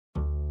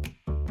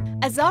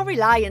As our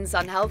reliance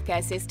on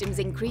healthcare systems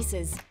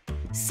increases,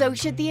 so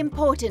should the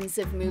importance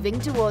of moving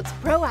towards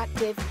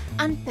proactive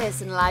and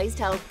personalised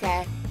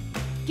healthcare,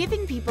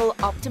 giving people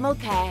optimal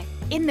care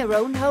in their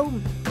own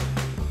home.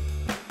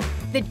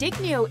 The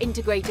Dignio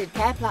integrated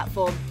care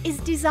platform is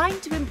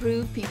designed to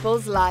improve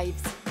people's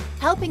lives,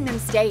 helping them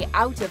stay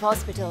out of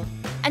hospital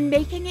and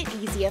making it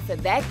easier for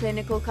their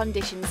clinical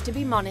conditions to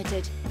be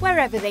monitored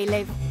wherever they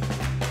live.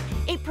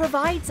 It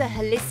provides a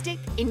holistic,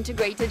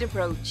 integrated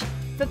approach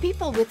for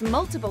people with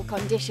multiple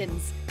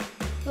conditions,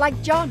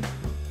 like John.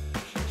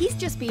 He's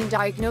just been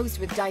diagnosed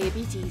with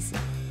diabetes.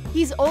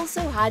 He's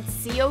also had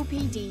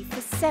COPD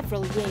for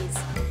several years.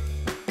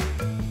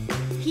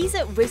 He's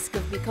at risk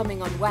of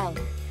becoming unwell,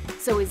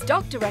 so his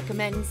doctor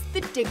recommends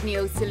the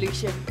Dignio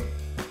solution.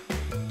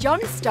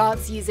 John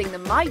starts using the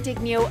My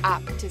Dignio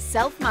app to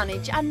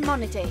self-manage and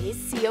monitor his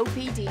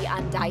COPD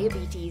and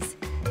diabetes.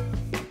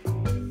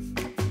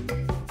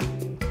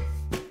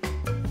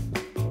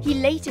 He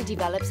later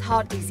develops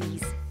heart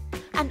disease,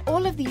 and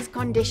all of these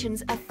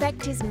conditions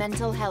affect his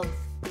mental health.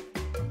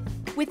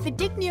 With the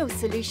Dignio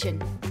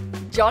solution,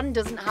 John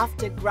doesn't have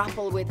to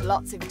grapple with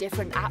lots of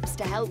different apps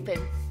to help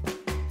him.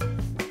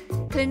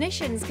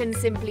 Clinicians can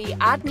simply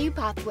add new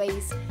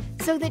pathways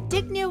so that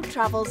Dignio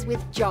travels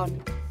with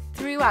John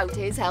throughout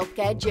his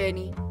healthcare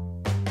journey.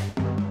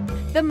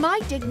 The My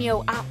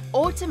Dignio app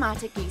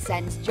automatically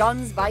sends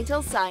John's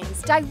vital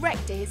signs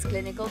direct to his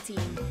clinical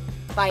team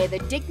via the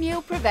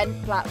Dignio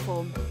Prevent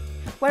platform,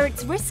 where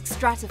it's risk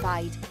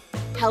stratified,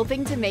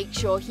 helping to make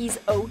sure he's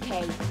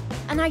okay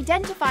and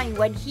identifying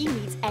when he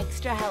needs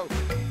extra help.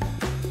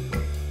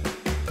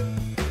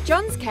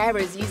 John's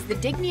carers use the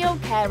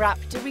Dignio Care app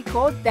to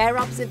record their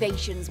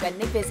observations when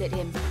they visit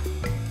him.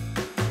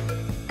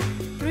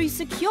 Through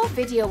secure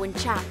video and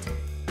chat,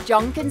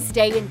 John can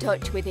stay in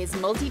touch with his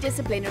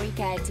multidisciplinary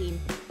care team,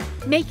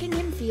 making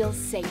him feel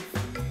safe.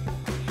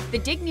 The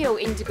Dignio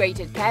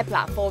integrated care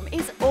platform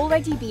is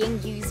already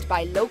being used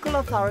by local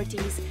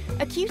authorities,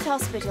 acute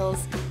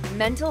hospitals,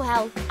 mental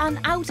health and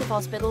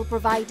out-of-hospital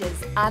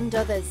providers and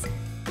others.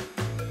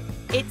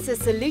 It's a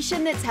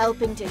solution that's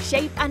helping to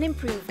shape and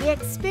improve the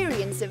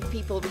experience of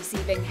people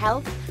receiving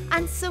health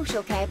and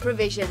social care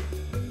provision.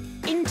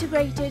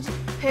 Integrated,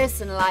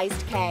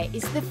 personalised care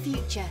is the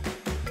future,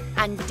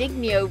 and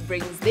Dignio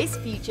brings this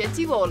future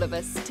to all of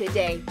us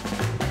today.